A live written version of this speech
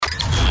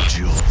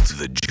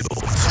The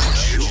Jolt.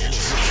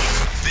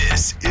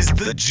 This is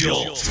The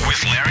Jolt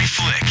with Larry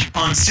Flick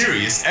on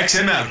Sirius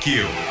XM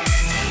OutQ.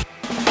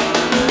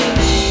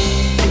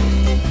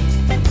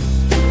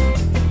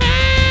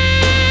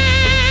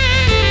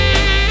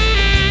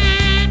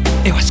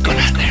 Hey, what's going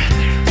on there?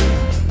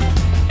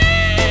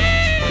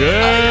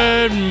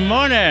 Good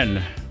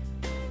morning.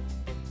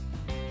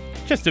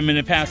 Just a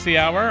minute past the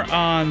hour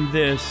on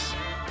this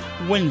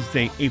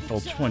Wednesday, April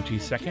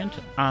 22nd.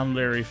 I'm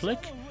Larry Flick,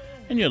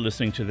 and you're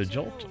listening to The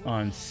Jolt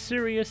on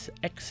Sirius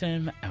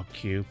XM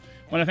OutQ.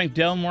 I want to thank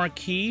Del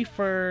Marquis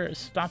for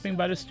stopping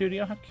by the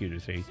studio. How cute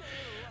is he?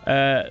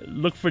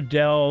 Look for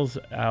Del's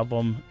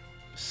album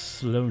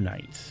Slow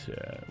Nights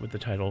with the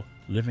title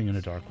Living in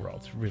a Dark World.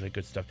 It's really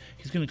good stuff.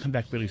 He's going to come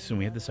back really soon.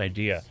 We had this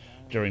idea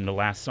during the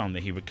last song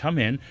that he would come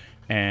in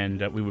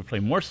and we would play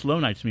more Slow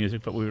Nights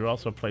music, but we would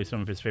also play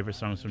some of his favorite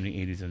songs from the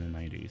 80s and the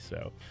 90s.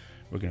 So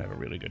we're going to have a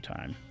really good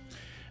time.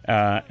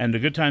 And the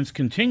good times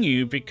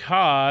continue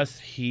because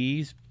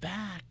he's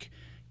back.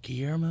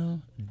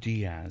 Guillermo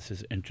Diaz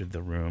has entered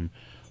the room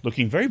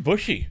looking very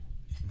bushy.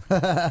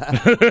 I'm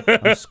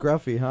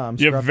scruffy, huh?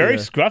 You're very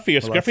scruffy.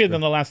 You're scruffier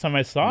than the the last time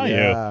I saw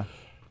you.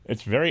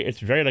 It's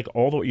very like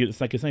all the way. It's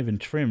like it's not even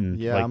trimmed.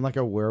 Yeah, I'm like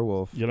a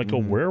werewolf. You're like a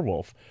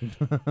werewolf.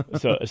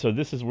 So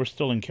this is we're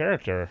still in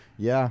character.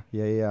 Yeah.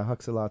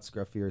 Huck's a lot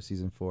scruffier,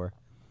 season 4.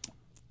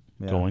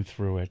 Yeah. Going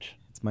through it.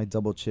 It's my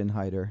double chin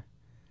hider.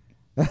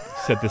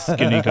 Said the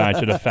skinny guy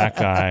to the fat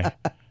guy.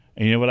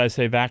 And you know what I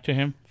say back to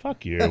him?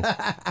 Fuck you.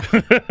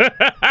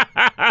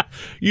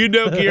 You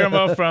know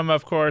Guillermo from,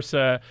 of course,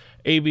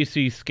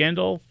 ABC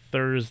Scandal,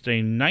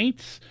 Thursday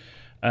nights.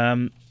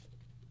 Do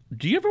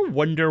you ever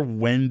wonder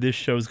when this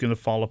show's going to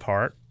fall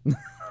apart?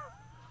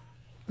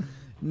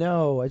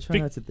 No, I try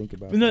not to think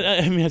about No,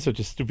 that. I mean, that's such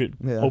a stupid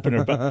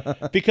opener.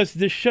 But because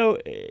this show,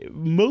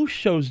 most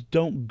shows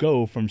don't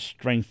go from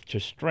strength to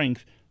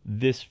strength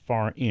this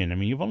far in. I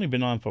mean, you've only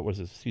been on for,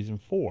 season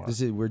 4?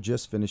 We're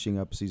just finishing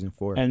up season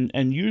 4.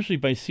 And usually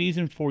by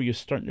season 4, you're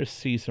starting to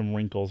see some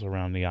wrinkles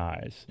around the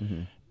eyes.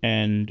 Mm-hmm.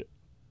 And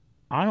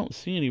I don't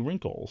see any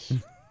wrinkles.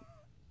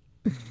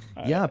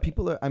 Yeah,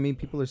 people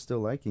are still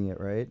liking it,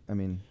 right? I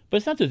mean, but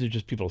it's not that they're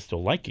just people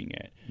still liking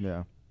it.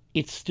 Yeah.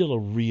 It's still a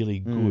really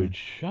good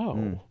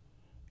show.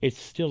 It's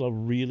still a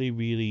really,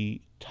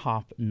 really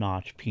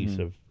top-notch piece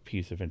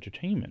of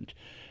entertainment.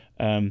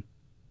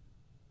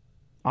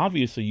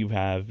 Obviously, you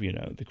have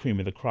the cream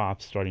of the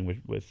crop, starting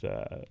with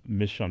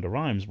Miss Shonda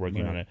Rhimes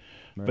working on it.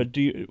 Right. But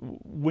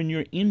when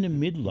you're in the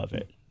middle of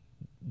it,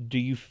 do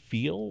you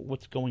feel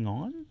what's going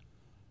on?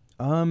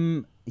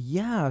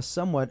 Yeah,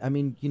 somewhat. I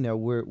mean,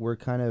 we're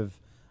kind of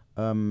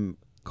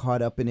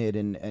caught up in it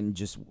and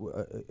just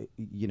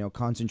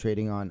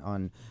concentrating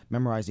on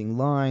memorizing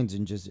lines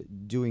and just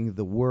doing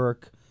the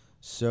work.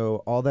 So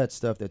all that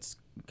stuff that's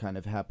kind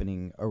of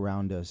happening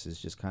around us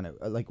is just kind of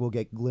like we'll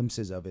get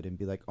glimpses of it and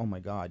be like, oh my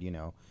God,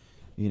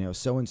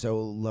 so and so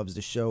loves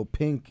the show.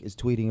 Pink is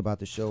tweeting about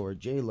the show, or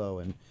J-Lo,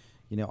 and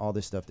all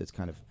this stuff that's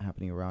kind of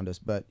happening around us.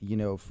 But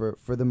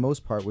for the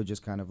most part, we're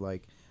just kind of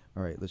like,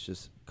 all right, let's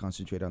just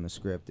concentrate on the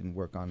script and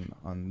work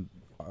on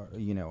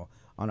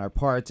our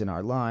parts and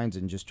our lines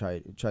and just try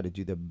to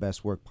do the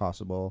best work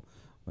possible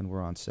when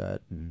we're on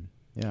set. And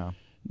yeah.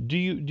 Do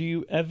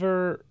you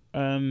ever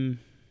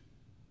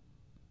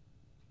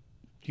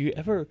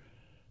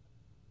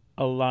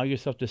allow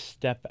yourself to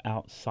step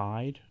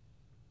outside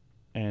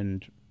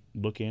and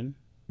look in?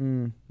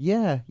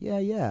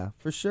 Yeah,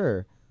 for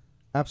sure.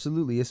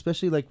 Absolutely.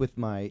 Especially like with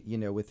my,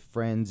 with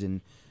friends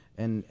and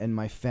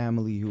my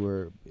family who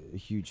are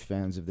huge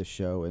fans of the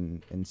show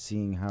and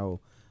seeing how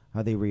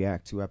they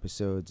react to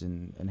episodes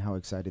and how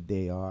excited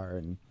they are.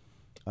 And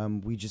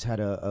we just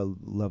had a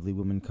lovely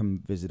woman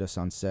come visit us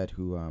on set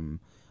who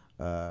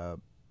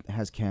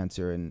has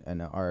cancer,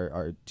 and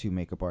our 2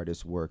 makeup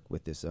artists work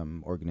with this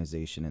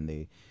organization,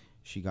 and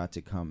she got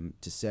to come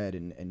to set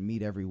and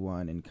meet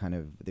everyone, and kind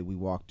of we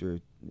walked her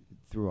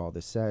through all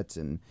the sets,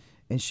 and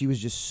she was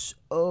just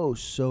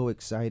so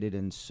excited,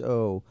 and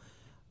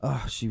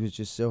she was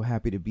just so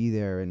happy to be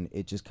there, and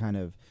it just kind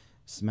of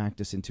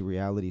smacked us into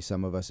reality,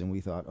 some of us, and we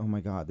thought, oh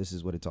my God, this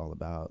is what it's all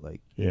about.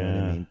 Like, you know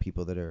what I mean?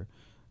 People that are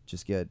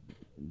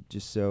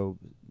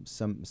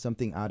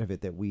something out of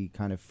it that we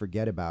kind of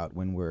forget about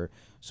when we're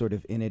sort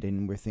of in it,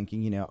 and we're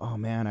thinking, oh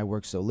man, I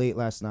worked so late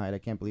last night. I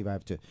can't believe I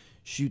have to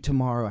shoot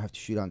tomorrow. I have to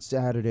shoot on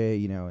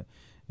Saturday,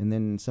 and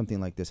then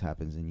something like this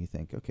happens, and you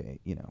think, okay,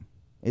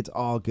 it's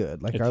all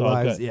good. Like, it's our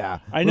lives, good. Yeah,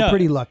 I know. We're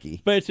pretty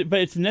lucky. But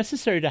it's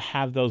necessary to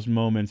have those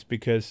moments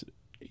because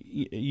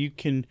you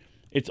can.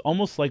 It's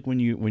almost like when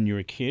you're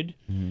a kid,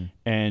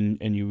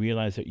 and you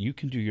realize that you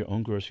can do your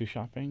own grocery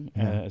shopping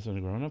as a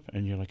grown up,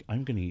 and you're like,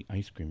 I'm going to eat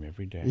ice cream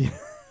every day.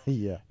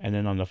 Yeah. And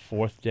then on the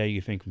 4th day,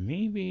 you think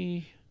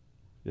maybe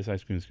this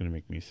ice cream is going to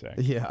make me sick.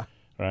 Yeah.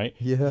 Right.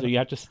 Yeah. So you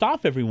have to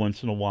stop every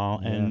once in a while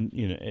and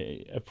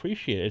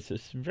appreciate it.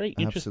 It's a very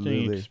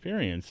interesting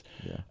experience.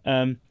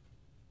 Yeah.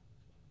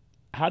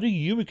 How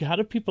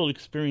do people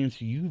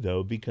experience you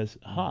though? Because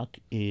Huck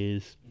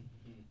is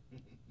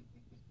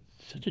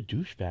such a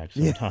douchebag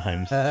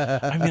sometimes.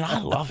 I mean, I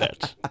love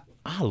it.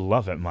 I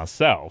love it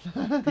myself.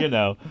 You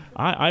know,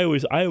 I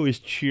always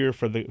cheer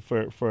for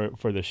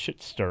the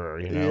shit stirrer.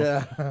 You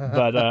know,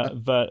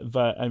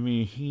 but I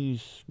mean,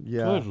 he's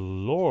good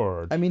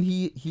Lord. I mean,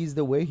 he's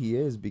the way he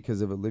is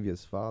because of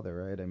Olivia's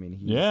father, right? I mean,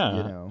 you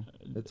know,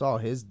 it's all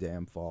his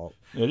damn fault.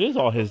 It is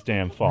all his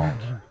damn fault.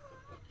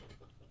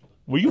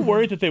 Were you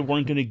worried that they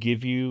weren't going to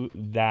give you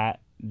that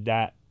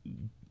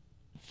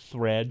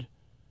thread?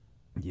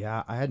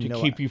 Yeah, I had to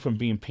keep you from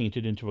being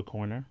painted into a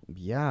corner.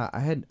 Yeah,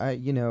 I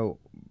you know,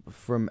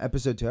 from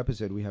episode to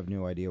episode, we have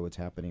no idea what's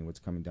happening, what's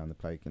coming down the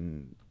pike,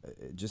 and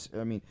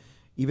I mean,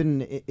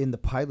 even in the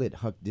pilot,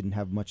 Huck didn't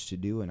have much to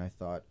do, and I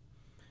thought,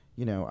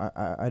 you know,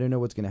 I don't know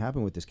what's going to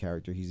happen with this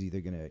character. He's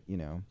either going to, you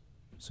know,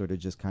 sort of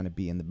just kind of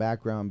be in the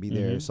background, be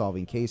there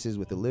solving cases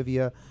with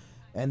Olivia,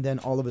 and then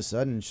all of a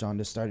sudden,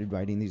 Shonda started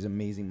writing these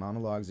amazing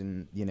monologues,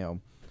 and you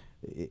know,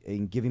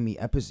 and giving me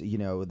you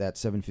know, that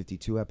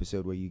 752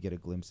 episode where you get a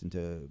glimpse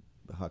into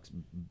Huck's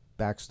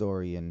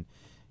backstory and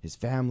his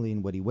family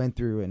and what he went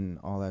through and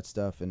all that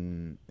stuff,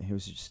 and it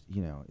was just,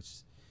 you know, it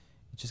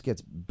just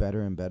gets better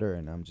and better,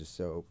 and I'm just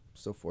so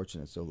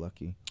fortunate, so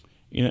lucky.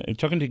 You know,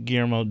 talking to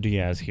Guillermo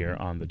Diaz here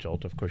on The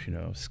Jolt, of course, you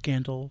know,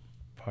 Scandal,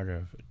 part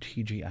of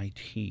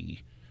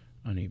TGIT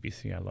on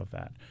ABC. I love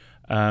that.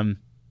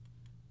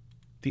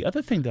 The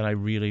other thing that I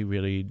really,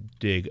 really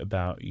dig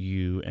about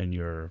you and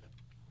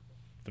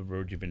the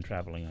road you've been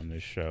traveling on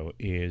this show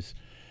is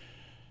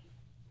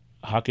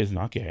Huck is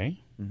not gay,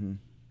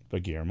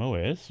 but Guillermo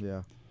is.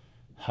 Yeah.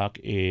 Huck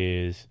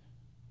is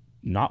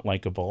not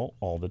likable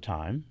all the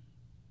time,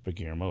 but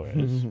Guillermo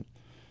is.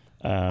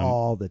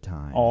 All the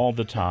time. All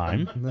the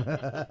time.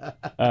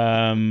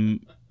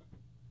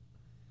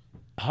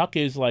 Huck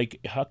is like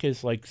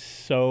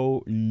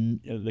so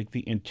like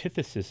the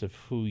antithesis of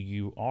who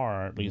you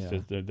are, at least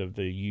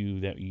the you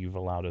that you've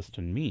allowed us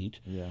to meet.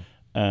 Yeah.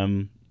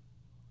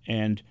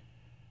 And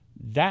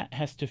that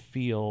has to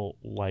feel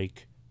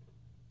like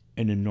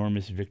an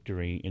enormous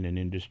victory in an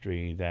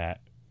industry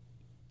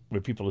where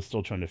people are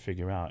still trying to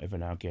figure out if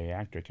an out gay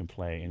actor can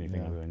play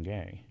anything other than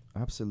gay.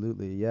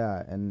 Absolutely,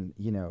 yeah. And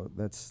you know,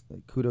 that's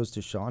kudos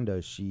to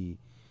Shonda. She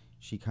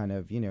kind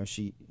of, you know,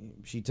 she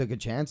took a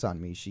chance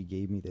on me. She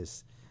gave me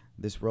this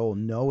role,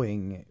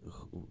 knowing,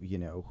 you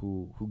know,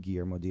 who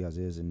Guillermo Diaz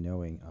is, and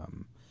knowing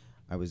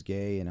I was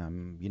gay and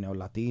I'm, you know,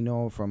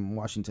 Latino from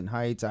Washington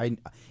Heights. I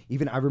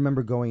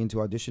remember going into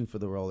audition for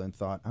the role and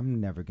thought, I'm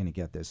never going to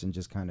get this, and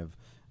just kind of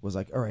was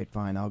like, all right,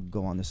 fine, I'll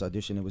go on this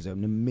audition. It was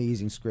an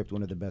amazing script,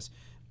 one of the best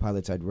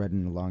pilots I'd read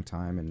in a long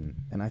time,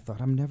 and I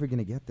thought, I'm never going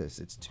to get this.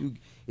 It's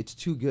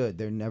too good.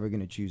 They're never going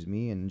to choose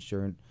me. And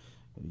sure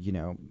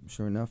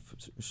enough,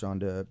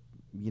 Shonda,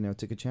 you know,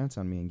 took a chance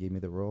on me and gave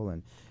me the role.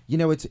 And you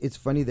know, it's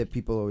funny that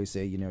people always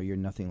say, you know, you're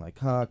nothing like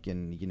Huck,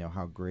 and you know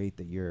how great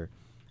that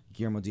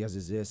Guillermo Diaz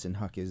is this and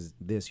Huck is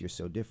this, you're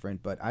so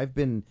different. But I've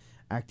been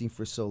acting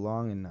for so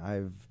long, and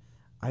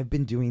I've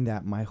been doing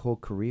that my whole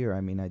career.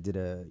 I mean, I've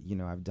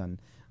done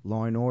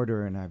Law and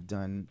Order, and I've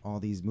done all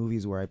these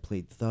movies where I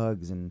played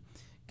thugs and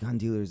gun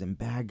dealers and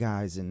bad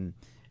guys, and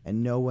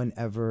no one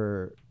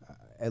ever,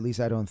 at least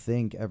I don't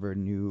think, ever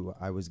knew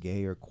I was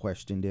gay or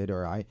questioned it,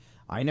 or I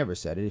never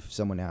said it. If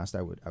someone asked,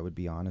 I would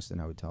be honest and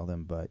I would tell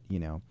them. But you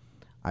know,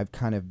 I've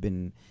kind of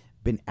been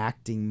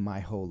acting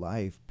my whole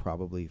life,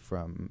 probably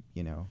from,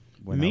 you know,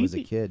 when I was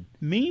a kid.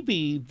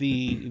 Maybe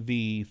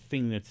the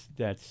thing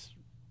that's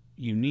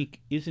unique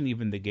isn't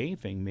even the gay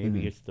thing.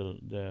 Maybe it's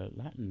the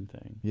Latin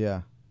thing.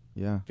 Yeah.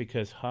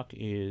 Because Huck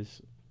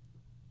is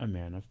a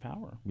man of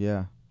power.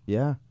 Yeah.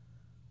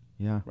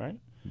 Right?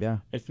 Yeah.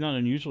 It's not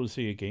unusual to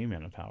see a gay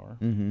man of power.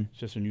 Mm-hmm. It's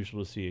just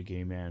unusual to see a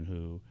gay man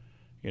who,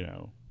 you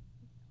know,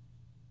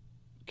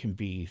 can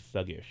be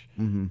thuggish.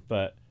 Mm-hmm.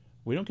 But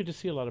we don't get to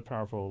see a lot of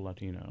powerful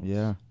Latinos.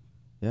 Yeah.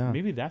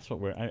 Maybe that's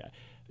what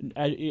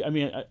I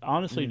mean,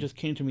 honestly, it just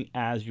came to me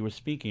as you were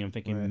speaking. I'm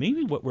thinking,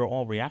 maybe what we're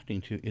all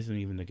reacting to isn't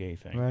even the gay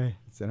thing. Right.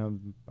 So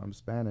I'm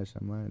Spanish.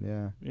 I'm lying.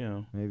 Yeah.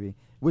 Yeah. Maybe.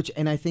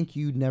 And I think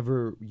you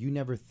never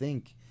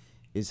think,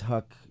 is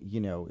Huck, you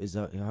know, is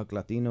Huck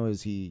Latino?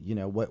 Is he, you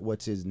know,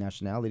 what's his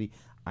nationality?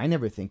 I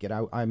never think it.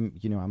 I'm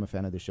a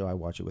fan of the show. I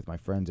watch it with my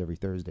friends every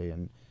Thursday,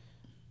 and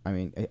I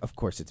mean, of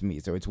course it's me,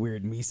 so it's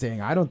weird me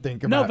saying I don't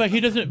think about. No, but he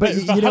doesn't. But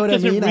you know Huck what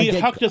doesn't I mean? read.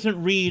 Huck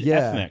doesn't read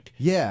ethnic.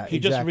 Yeah, he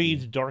just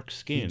reads dark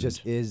skinned. He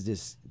just is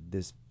this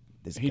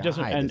he guy.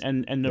 Doesn't,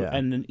 and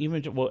then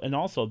even and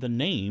also the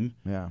name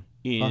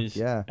is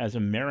as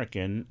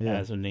American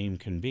as a name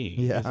can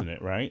be, isn't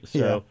it? Right.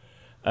 So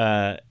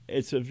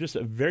it's just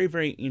a very,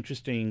 very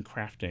interesting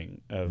crafting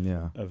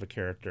of a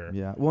character.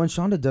 Yeah. Well, and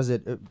Shonda does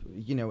it.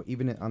 You know,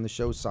 even on the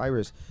show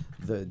Cyrus,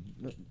 the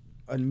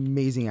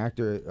amazing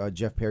actor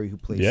Jeff Perry, who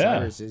plays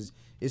Cyrus, is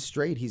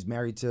straight. He's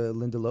married to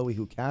Linda Lowy,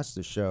 who cast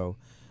the show.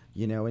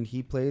 You know, and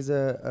he plays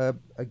a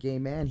gay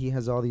man. He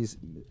has all these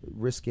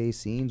risque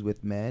scenes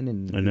with men,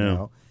 and I know. You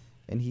know,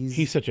 and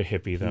he's such a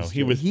hippie though.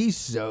 He's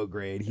so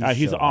great.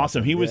 He's so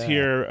awesome. He was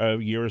here a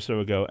year or so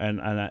ago,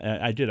 and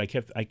I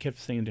kept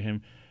saying to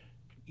him,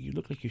 "You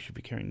look like you should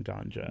be carrying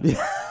ganja."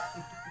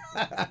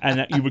 and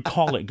that you would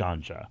call it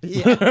ganja.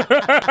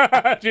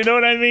 Yeah. Do you know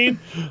what I mean?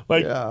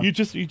 Like Yeah.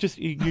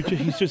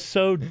 he's just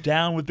so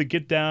down with the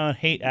get down,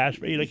 hate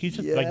Ashbury. Like he's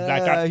just like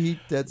that guy.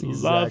 That's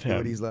Love exactly him.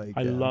 what he's like.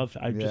 I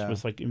just Yeah.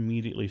 was like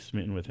immediately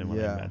smitten with him when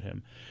I Yeah. met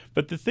him.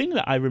 But the thing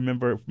that I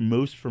remember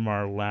most from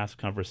our last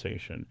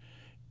conversation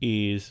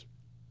is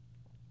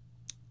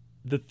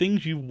the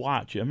things you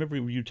watch. I remember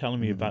you telling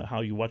me about how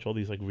you watch all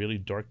these like really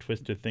dark,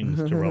 twisted things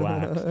to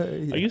relax.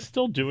 Yeah. Are you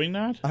still doing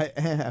that? I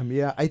am,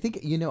 yeah. I think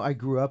I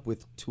grew up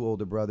with two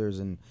older brothers,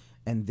 and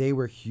they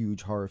were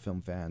huge horror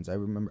film fans. I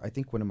remember. I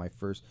think one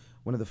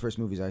of the first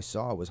movies I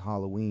saw was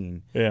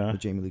Halloween Yeah. with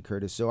Jamie Lee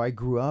Curtis. So I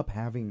grew up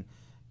having,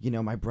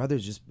 my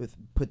brothers just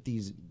put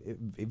these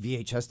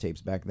VHS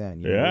tapes back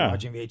then. Yeah.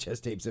 Watching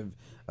VHS tapes of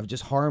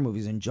just horror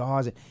movies and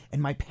Jaws,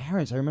 and my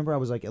parents. I remember I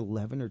was like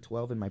 11 or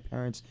 12, and my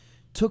parents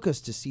took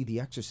us to see The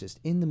Exorcist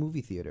in the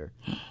movie theater.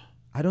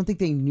 I don't think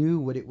they knew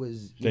what it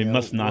was. They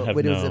must not have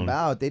what it was known.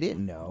 about. They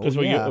didn't know. Because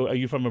Yeah. are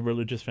you from a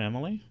religious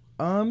family?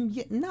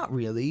 Yeah, not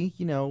really.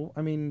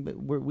 I mean,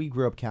 we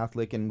grew up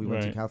Catholic and we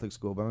went to Right. Catholic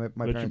school, but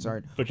my parents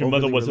aren't. But your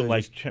mother overly wasn't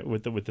religious. like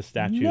with the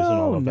statues and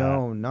all of that.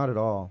 No, not at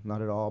all,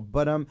 not at all.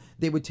 But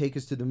they would take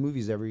us to the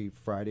movies every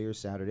Friday or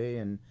Saturday,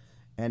 and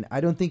I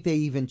don't think they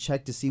even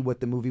checked to see what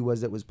the movie was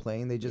that was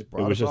playing. They just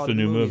brought It was us just all a to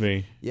new movies.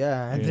 movie.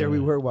 Yeah, and there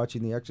we were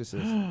watching The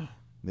Exorcist.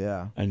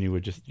 Yeah. And you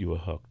were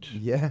hooked.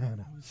 Yeah.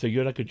 So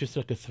you're like just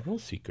like a thrill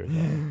seeker,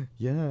 though.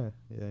 Yeah.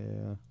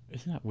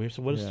 Isn't that weird?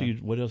 So what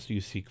else do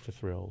you seek for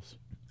thrills?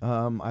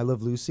 I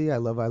Love Lucy. I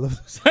love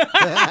Lucy.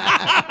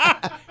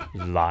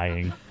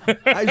 Lying.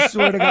 I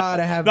swear to God,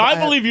 I have. No, I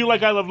believe you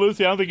like I Love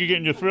Lucy. I don't think you're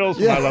getting your thrills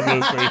from I Love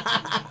Lucy.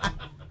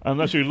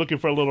 Unless you're looking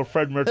for a little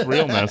Fred Mertz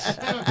realness.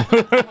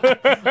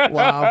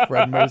 Wow,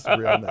 Fred Mertz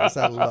realness.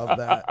 I love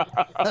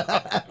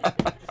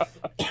that.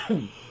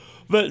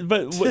 But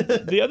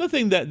the other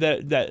thing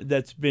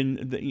that's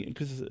been,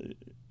 because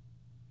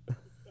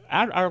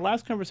our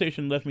last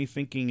conversation left me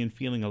thinking and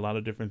feeling a lot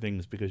of different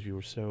things because you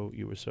were so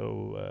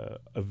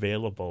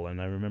available, and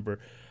I remember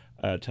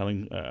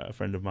telling a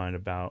friend of mine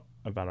about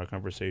our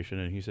conversation,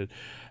 and he said,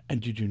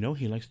 "And did you know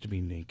he likes to be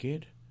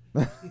naked?"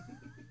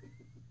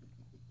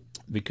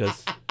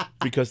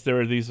 because there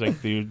are these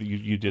like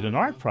you did an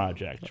art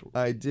project.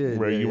 I did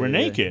where you were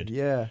naked.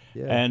 Yeah.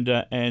 And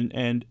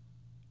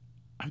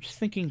I'm just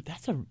thinking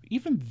that's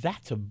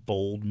a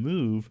bold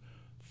move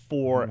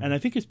for, and I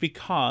think it's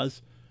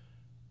because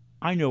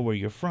I know where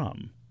you're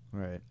from.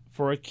 Right.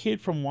 For a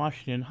kid from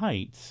Washington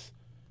Heights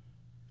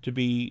to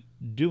be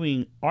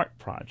doing art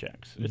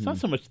projects, it's not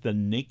so much the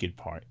naked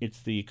part; it's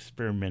the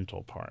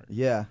experimental part.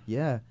 Yeah.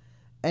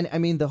 And I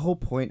mean, the whole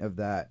point of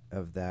that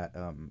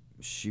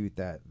shoot,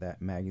 that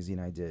magazine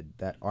I did,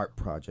 that art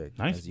project,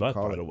 Nice as you butt,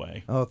 call by it. the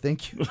way. Oh,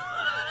 thank you.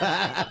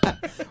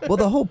 Well,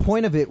 the whole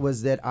point of it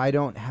was that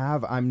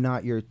I'm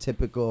not your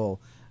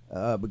typical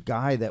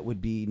guy that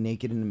would be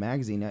naked in the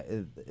magazine.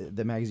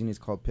 The magazine is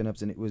called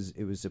Pinups, and it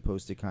was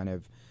supposed to kind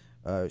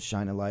of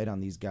shine a light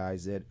on these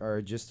guys that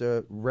are just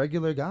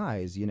regular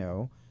guys,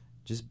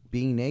 just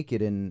being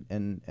naked,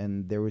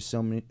 and there was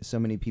so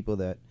many people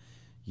that,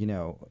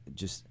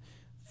 just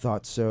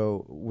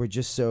were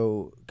just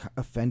so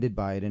offended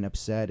by it and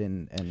upset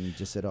and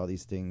just said all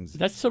these things.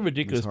 That's so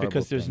ridiculous horrible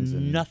because there's things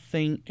and-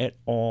 nothing at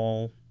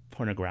all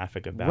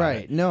pornographic about it.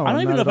 Right. No, I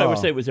don't even not know if at I would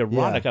all. say it was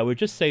erotic. Yeah. I would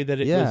just say that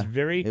it was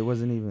very. It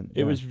wasn't even.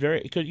 It was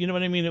very. Cause you know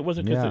what I mean? It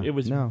wasn't because Yeah, it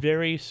was no.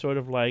 very sort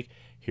of like,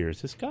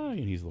 here's this guy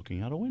and he's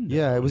looking out a window.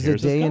 Yeah, it was a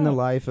Here's this day in the guy.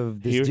 life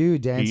of this Here-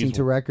 dude dancing he's-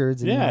 to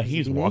records. And Yeah, just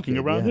he's be walking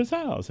naked. around Yeah. his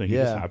house and he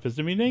just Yeah. happens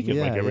to be naked.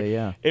 Yeah, like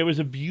yeah. It was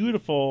a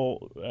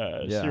beautiful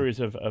Yeah. series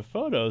of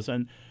photos,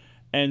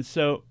 and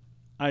so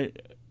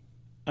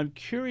I'm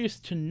curious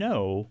to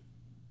know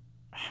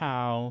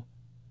how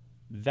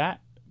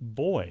that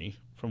boy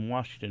from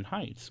Washington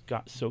Heights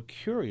got so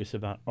curious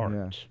about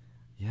art.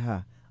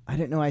 Yeah, I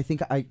don't know. I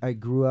think I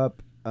grew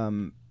up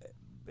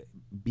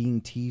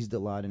being teased a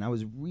lot, and I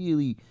was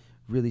really,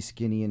 really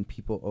skinny, and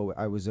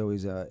I was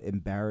always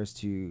embarrassed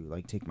to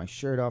like take my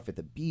shirt off at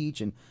the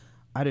beach, and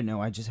I don't know.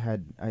 I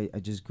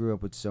just grew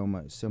up with so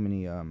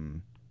many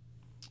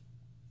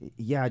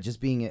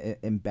just being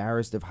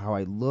embarrassed of how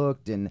I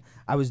looked, and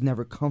I was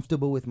never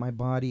comfortable with my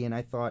body, and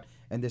I thought,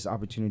 and this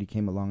opportunity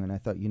came along, and I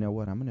thought, you know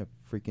what, I'm gonna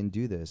freaking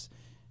do this.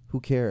 Who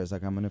cares?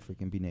 Like, I'm gonna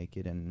freaking be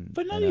naked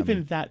But not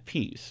even that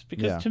piece,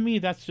 because to me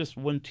that's just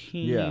one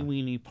teeny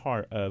weeny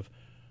part of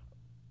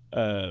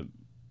a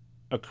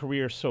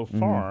career so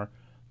far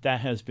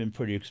that has been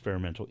pretty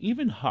experimental.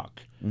 Even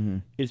Huck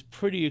is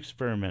pretty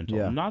experimental.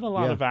 Yeah. Not a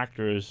lot of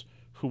actors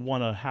who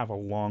want to have a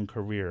long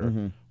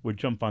career would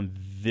jump on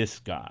this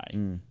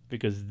guy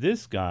because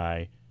this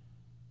guy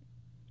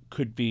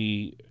could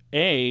be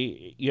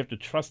you have to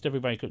trust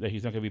everybody that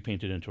he's not going to be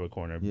painted into a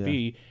corner. Yeah.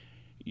 B,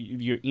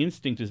 your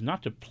instinct is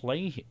not to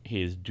play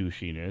his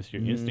douchiness.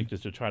 Your instinct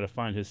is to try to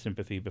find his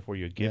sympathy before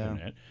you're given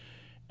it,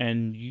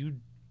 and you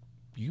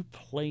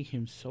play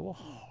him so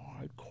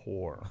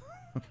hardcore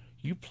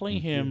You play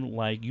him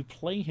like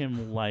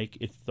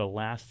it's the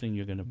last thing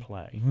you're gonna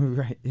play.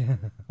 Right. Yeah.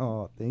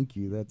 Oh, thank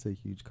you. That's a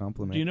huge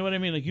compliment. Do you know what I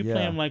mean? Like you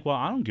play him like, well,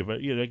 I don't give a. I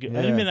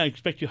mean, I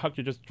expect you, Huck,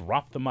 to just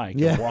drop the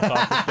mic and walk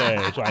off the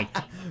stage, like,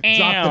 drop the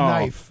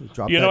knife.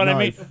 Drop you know that what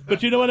knife. I mean?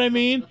 But you know what I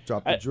mean?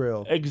 Drop the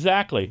drill.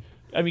 Exactly.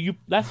 I mean,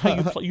 that's how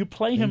you play. You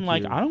play him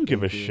like, I don't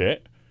give a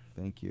shit.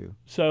 Thank you.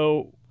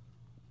 So.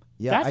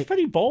 Yeah, that's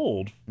pretty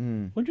bold.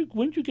 When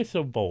did you get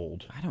so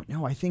bold? I don't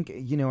know. I think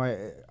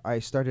I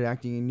started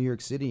acting in New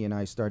York City, and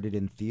I started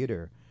in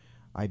theater.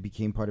 I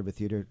became part of a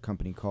theater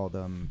company called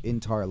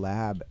Intar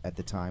Lab at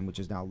the time, which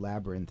is now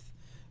Labyrinth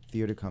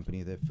Theater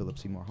Company that Philip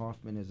Seymour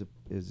Hoffman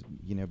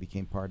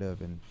became part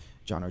of, and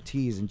John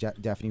Ortiz and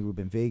Daphne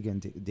Rubin Vega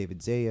and David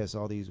Zayas,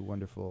 all these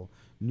wonderful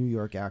New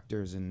York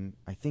actors, and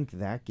I think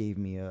that gave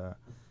me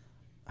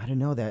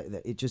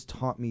that it just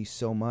taught me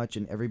so much,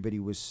 and everybody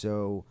was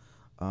so.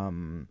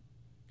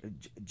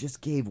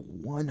 Just gave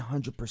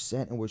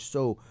 100% and were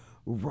so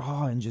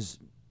raw and just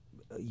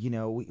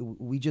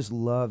we just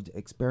loved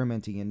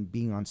experimenting and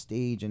being on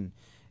stage and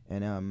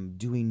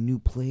doing new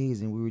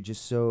plays, and we were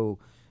just so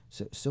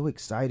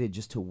excited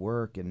just to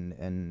work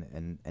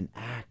and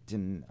act,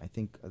 and I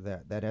think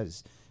that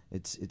has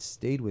it's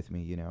stayed with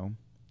me,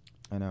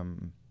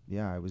 and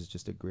it was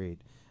just a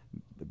great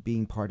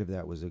being part of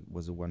that was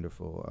a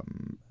wonderful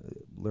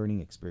learning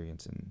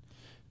experience. And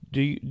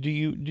did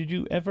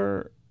you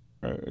ever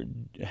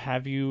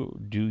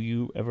do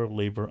you ever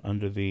labor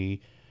under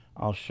the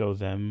 "I'll show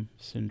them"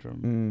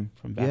 syndrome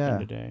from back in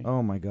the day?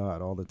 Oh my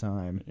God, all the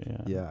time.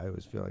 Yeah, I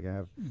always feel like I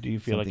have. Do you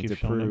feel like you've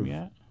shown them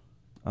yet?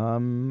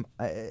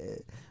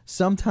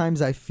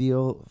 Sometimes I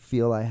feel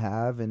I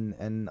have,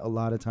 and a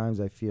lot of times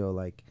I feel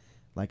like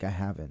I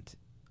haven't.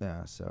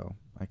 Yeah, so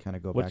I kind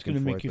of go What's back and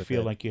forth. What's going to make you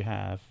feel like you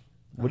have?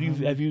 What do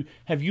you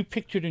have you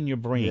pictured in your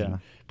brain? Yeah.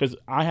 Because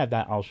I have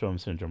that "I'll show them"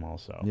 syndrome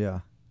also.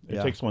 Yeah.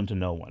 It takes one to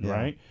know one,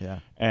 right? Yeah.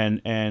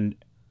 And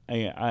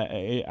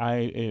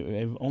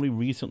I've only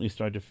recently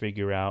started to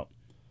figure out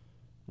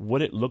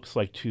what it looks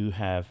like to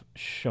have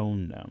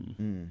shown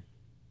them.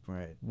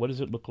 Right. What does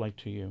it look like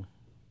to you?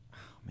 Oh,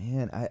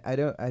 man,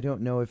 I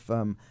don't know if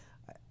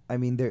I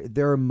mean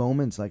there are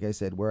moments, like I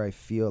said, where I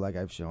feel like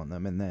I've shown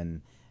them, and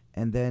then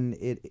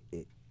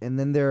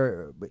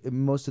there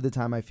most of the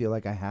time I feel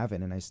like I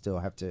haven't, and I still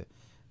have to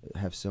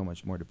have so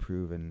much more to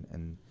prove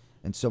and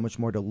so much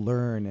more to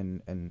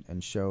learn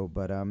and show.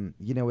 But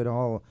it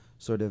all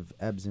sort of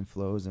ebbs and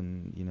flows,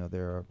 and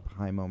there are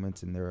high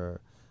moments and there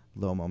are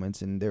low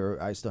moments, and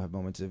I still have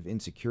moments of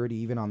insecurity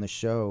even on the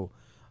show.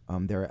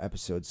 There are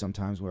episodes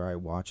sometimes where I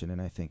watch it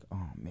and I think,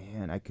 oh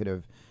man, I could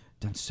have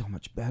done so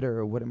much better,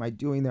 or what am I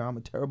doing there? I'm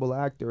a terrible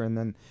actor. And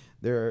then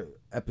there are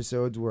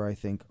episodes where I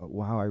think, oh,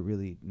 wow, I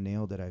really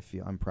nailed it.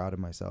 I'm proud of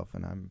myself,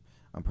 and I'm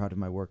proud of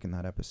my work in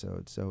that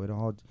episode. So it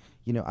all,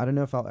 I don't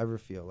know if I'll ever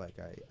feel like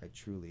I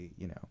truly,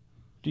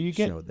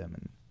 showed them.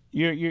 And do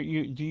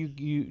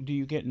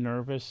you get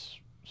nervous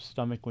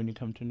stomach when you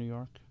come to New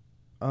York?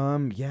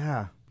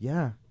 Yeah,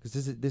 because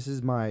this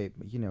is my,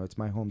 it's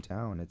my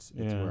hometown. It's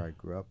where I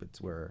grew up.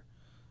 It's where,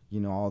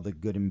 all the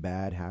good and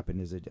bad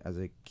happened as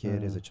a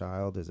kid, as a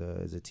child, as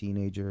a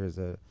teenager, as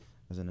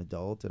an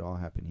adult. It all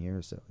happened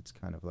here. So it's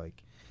kind of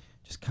like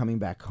just coming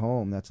back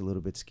home. That's a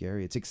little bit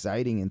scary. It's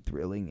exciting and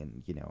thrilling,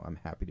 and I'm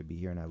happy to be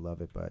here and I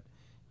love it, but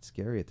it's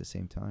scary at the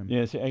same time.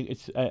 Yeah,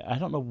 I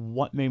don't know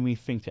what made me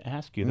think to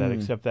ask you that,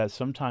 except that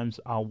sometimes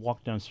I'll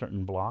walk down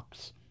certain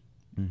blocks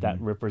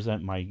that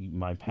represent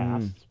my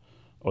past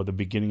or the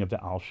beginning of the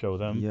 "I'll show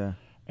them." Yeah.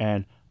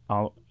 And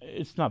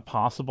it's not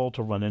possible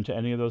to run into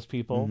any of those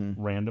people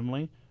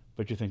randomly,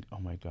 but you think, oh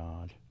my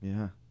God.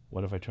 Yeah.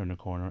 What if I turn the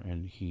corner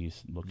and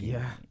he's looking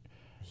at me?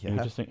 Yeah. And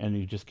you just think, and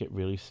you just get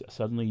really,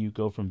 suddenly you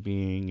go from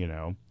being,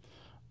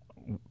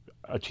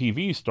 a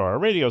TV star, a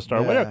radio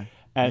star, whatever.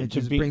 And it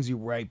just brings you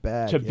right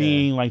back to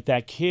being like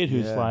that kid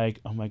who's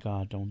like, oh my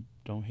God,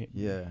 don't hit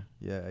me.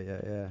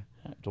 Yeah.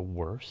 The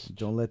worst.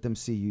 Don't let them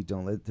see you.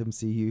 Don't let them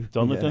see you.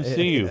 Don't let them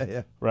see you.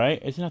 Yeah. Right?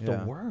 Isn't that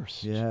the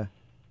worst? Yeah.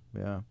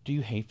 Do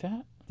you hate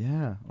that?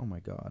 Yeah. Oh my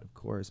God, of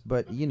course.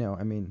 But I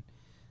mean,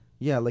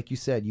 yeah, like you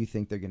said, you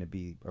think they're going to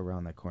be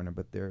around that corner,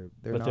 but they're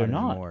not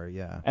anymore.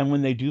 Yeah. And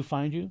when they do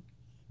find you,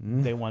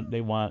 they want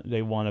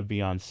to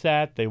be on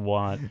set. They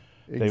want.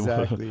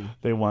 Exactly.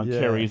 They want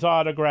Carrie's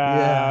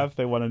autograph. Yeah.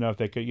 They want to know if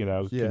they could,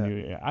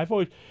 I've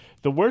always,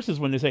 the worst is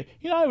when they say,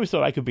 I always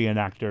thought I could be an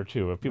actor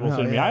too. If people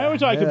say to me, I always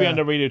thought I could be on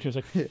the radio too. It's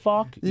like,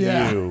 fuck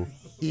you.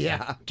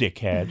 Yeah.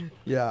 Dickhead.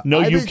 Yeah.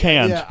 No, you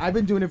can't. Yeah, I've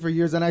been doing it for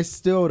years and I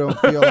still don't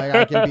feel like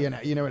I can be an,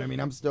 you know what I mean?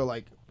 I'm still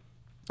like,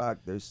 fuck,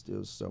 there's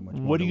still so much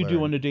more What do you learn.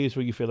 do on the days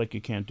where you feel like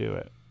you can't do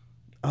it?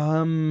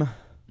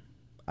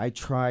 I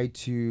try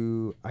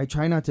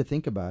not to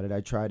think about it. I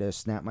try to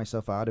snap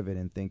myself out of it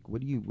and think,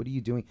 what are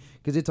you doing?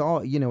 Because it's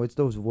all, it's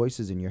those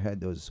voices in your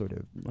head, those sort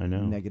of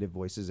negative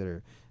voices that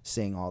are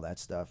saying all that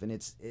stuff. And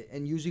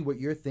and usually what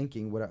you're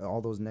thinking, what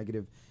all those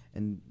negative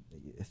and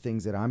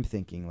things that I'm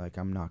thinking, like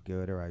I'm not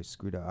good, or I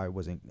screwed up, I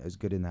wasn't as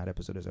good in that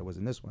episode as I was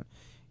in this one.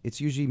 It's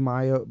usually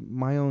my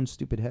own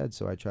stupid head.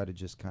 So I try to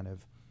just kind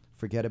of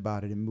forget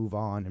about it and move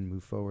on and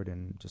move forward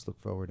and just look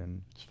forward.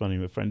 And It's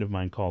funny. A friend of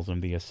mine calls them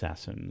the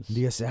assassins.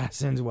 the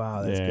assassins,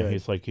 wow, that's good.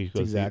 He's like, he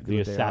goes, exactly the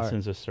what they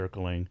assassins are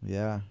circling.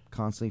 Yeah,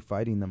 constantly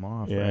fighting them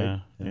off, Yeah,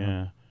 right?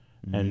 yeah.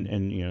 Mhm.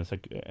 And you know, it's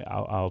like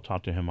I'll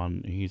talk to him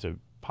on. He's a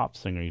pop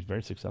singer. He's a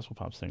very successful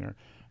pop singer,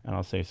 and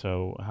I'll say,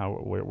 so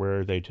where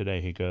are they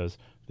today? He goes,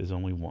 there's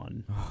only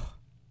one,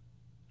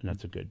 and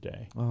that's a good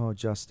day. Oh,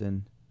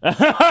 Justin.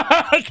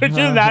 Could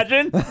you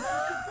imagine?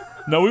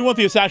 No, we want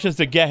the assassins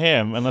to get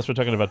him, unless we're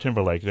talking about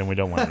Timberlake, then we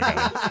don't want him to get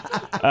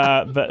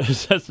him. But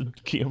that's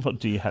Guillermo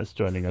Diaz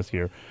joining us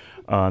here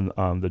on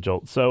the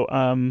Jolt. So,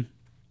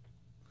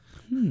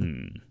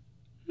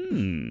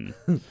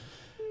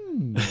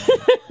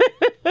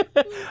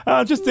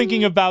 just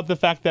thinking about the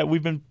fact that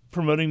we've been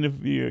promoting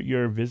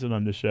your visit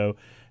on the show,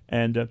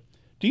 and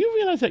do you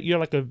realize that you're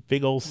like a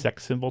big old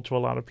sex symbol to a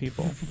lot of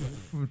people?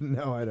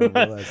 No, I don't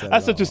realize that.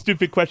 That's such a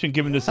stupid question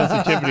given the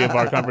sensitivity of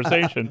our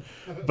conversation.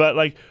 But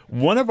like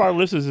one of our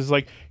listeners is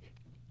like,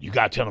 you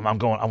gotta tell him I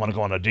want to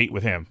go on a date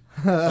with him.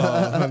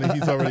 Honey,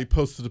 he's already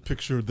posted a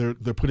picture.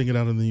 They're putting it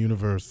out in the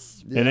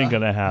universe. It ain't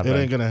gonna happen. It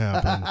ain't gonna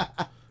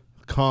happen.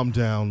 Calm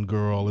down,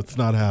 girl. It's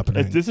not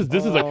happening. This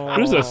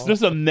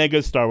is a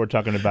mega star we're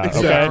talking about.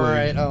 Exactly. Okay, All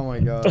right. Oh my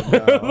God. No, Look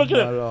at not it.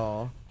 at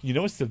all. you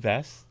know what's the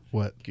best?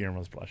 What?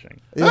 Guillermo's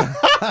blushing. You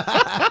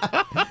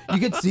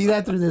could see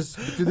that through this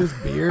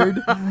beard,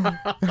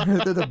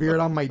 through the beard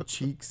on my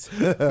cheeks.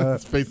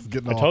 His face is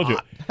getting I all told you.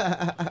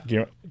 hot.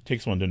 Guillermo,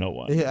 takes one to know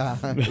one. Yeah,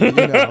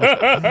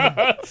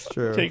 it's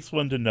true. Takes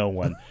one to know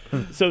one.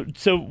 So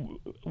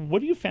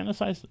what do you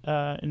fantasize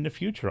in the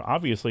future?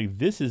 Obviously,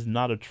 this is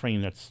not a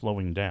train that's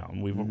slowing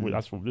down.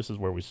 This is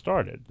where we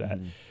started. That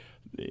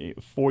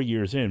 4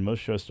 years in, most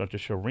shows start to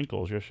show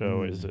wrinkles. Your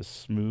show is as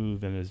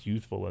smooth and as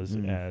youthful as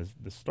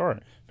the start.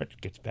 In fact,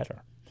 it gets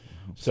better.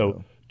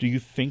 So, do you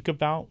think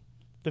about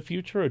the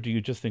future, or do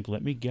you just think,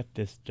 let me get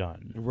this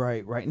done?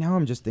 Right now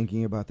I'm just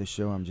thinking about the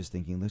show. I'm just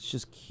thinking, let's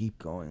just keep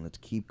going. Let's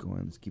keep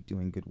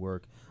doing good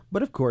work.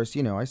 But of course,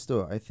 you know, I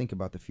think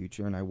about the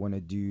future, and I want to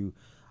do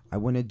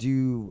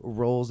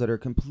roles that are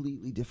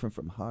completely different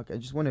from Huck. I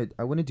want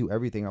to do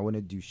everything. I want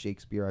to do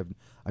Shakespeare.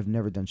 I've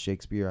never done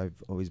Shakespeare. I've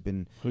always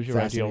been Who's your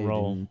ideal fascinated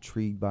role? and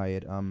intrigued by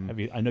it.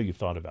 I know you've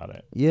thought about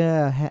it.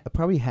 Yeah,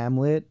 probably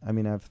Hamlet. I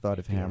mean, I've thought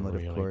of You're Hamlet,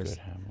 really of course. good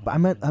Hamlet.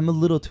 But I'm a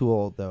little too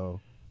old though.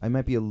 I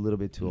might be a little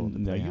bit too old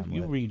to No, play you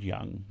Hamlet. read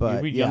young. But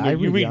you read yeah, younger. I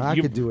read young. I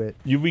could do it.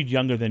 You read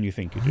younger than you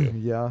think you do.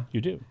 Yeah.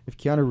 You do. If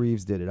Keanu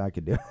Reeves did it, I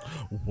could do it.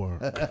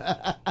 Work.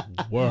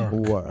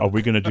 Are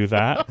we going to do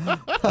that?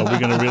 Are we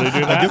going to really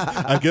do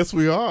that? I guess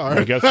we are.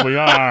 I guess we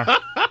are.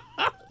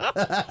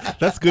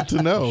 That's good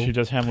to know. She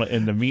does Hamlet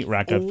in the meat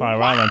rack at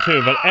Fire Island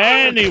too. But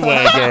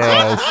anyway,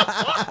 girls.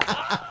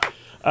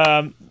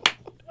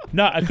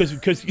 No, because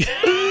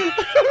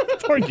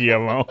poor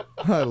Guillermo.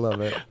 I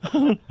love it.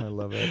 I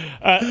love it.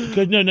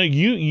 Because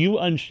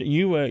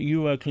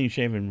you clean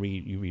shaven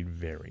read. You read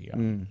very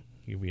young.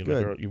 You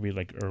read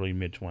like early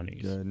mid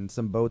 20s. Good. And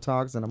some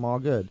Botox, and I'm all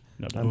good.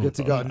 No, I'm good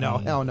to go. No,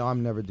 hell no,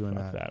 I'm never doing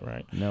Fuck that. that,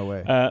 right? No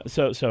way.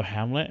 So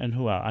Hamlet and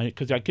who else?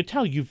 Because I could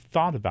tell you've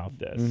thought about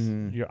this.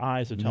 Your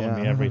eyes are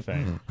telling me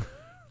everything.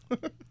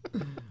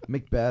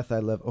 Macbeth, I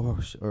love,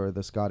 or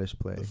the Scottish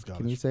play. The Scottish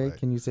Can you say? play.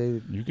 Can you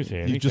say? You could say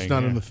anything. You're just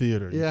not yeah. in the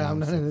theater. You Yeah, can't I'm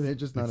not say- in the,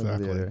 just not in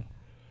Exactly. the theater.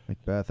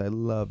 Macbeth, I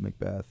love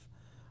Macbeth.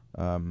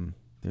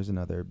 There's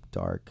another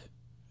dark.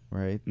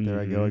 Right there,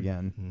 I go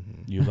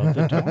again. You love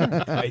the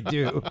dark. I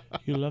do.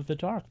 You love the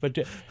dark. But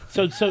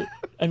so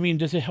I mean,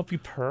 does it help you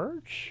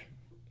purge?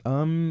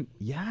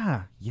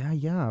 Yeah,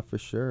 for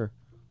sure.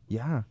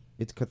 Yeah,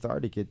 it's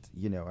cathartic. It's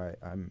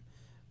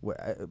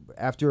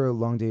after a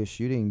long day of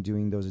shooting,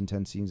 doing those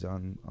intense scenes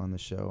on the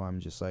show, I'm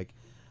just like,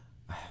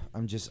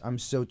 I'm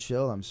so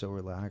chill. I'm so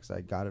relaxed.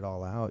 I got it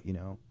all out,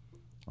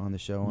 on the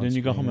show. Then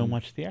you go home and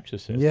watch The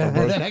Exorcist. Yeah,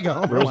 or then I go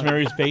home.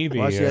 Rosemary's Baby.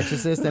 Watch or The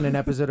Exorcist and an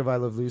episode of I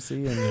Love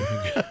Lucy, and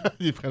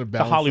You've kind of the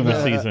balanced Hollywood it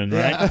out. season,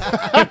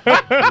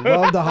 right?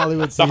 love the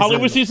Hollywood The season.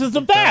 Hollywood season's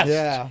the best.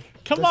 Yeah.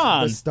 Come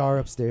on. The star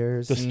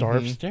upstairs. The star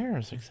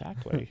upstairs,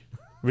 exactly.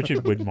 Richard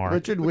Widmark.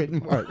 Richard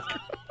Widmark.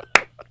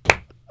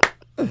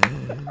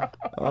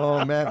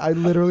 Oh man, I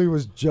literally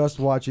was just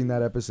watching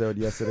that episode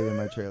yesterday in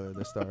my trailer,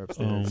 The Star Oh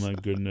Upstairs. my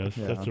goodness,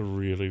 Yeah. that's a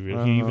really,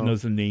 really. He even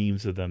knows the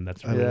names of them.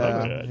 That's really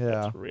Yeah, good. yeah.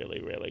 That's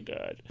really, really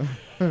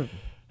good.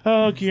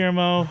 Oh,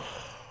 Guillermo,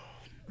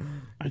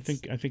 I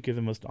think you're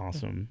the most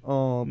awesome.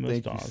 Oh, Most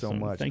thank you so awesome.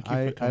 much. Thank you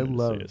for I coming to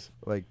love see us.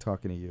 like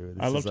talking to you.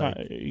 I love is,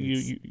 like,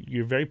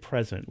 you're very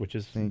present, which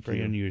is Thank very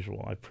you.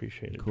 unusual. I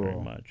appreciate it cool. very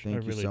much. Thank I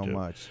you really so do.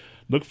 much.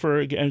 Look for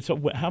and so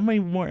how many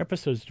more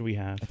episodes do we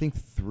have? I think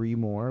 3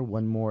 more.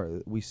 One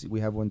more. We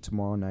have one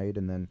tomorrow night,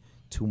 and then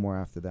 2 more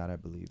after that, I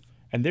believe.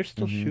 And they're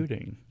still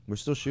shooting. We're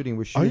still shooting.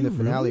 We're shooting you the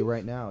finale really?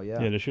 right now. Yeah.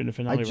 Yeah, they're shooting the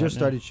finale. I just right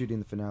started shooting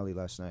the finale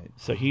last night. Now.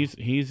 So he's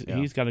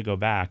got to go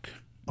back.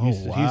 Oh,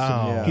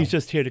 wow. He's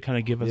just here to kind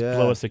of give us, Yeah.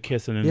 blow us a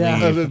kiss, and then Yeah.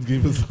 leave. And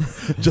then give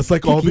us- just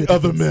like all the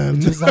other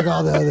men. Just like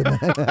all the other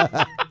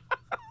men.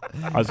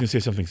 I was going to say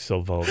something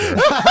so vulgar.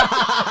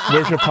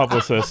 Where's your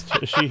publicist?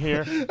 Is she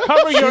here?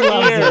 Cover your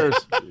ears.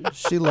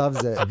 She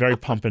loves it. Very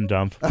pump and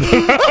dump.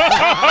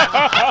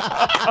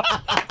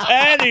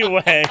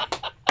 Anyway.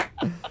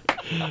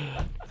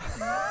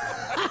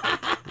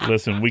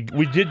 Listen, we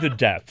did the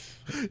depth.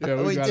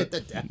 Yeah, We got did it. the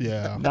depth.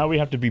 Yeah, Now we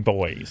have to be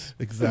boys.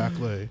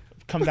 exactly.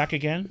 Come back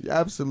again?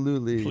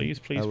 Absolutely. Please,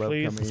 please, I love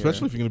please. coming Especially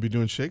here. if you're going to be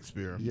doing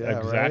Shakespeare. Yeah,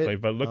 Exactly.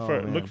 right? But look Oh,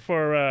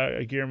 for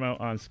man. Guillermo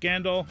on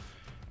Scandal,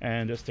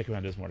 and just stick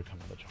around. There's more to come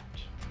on the chart.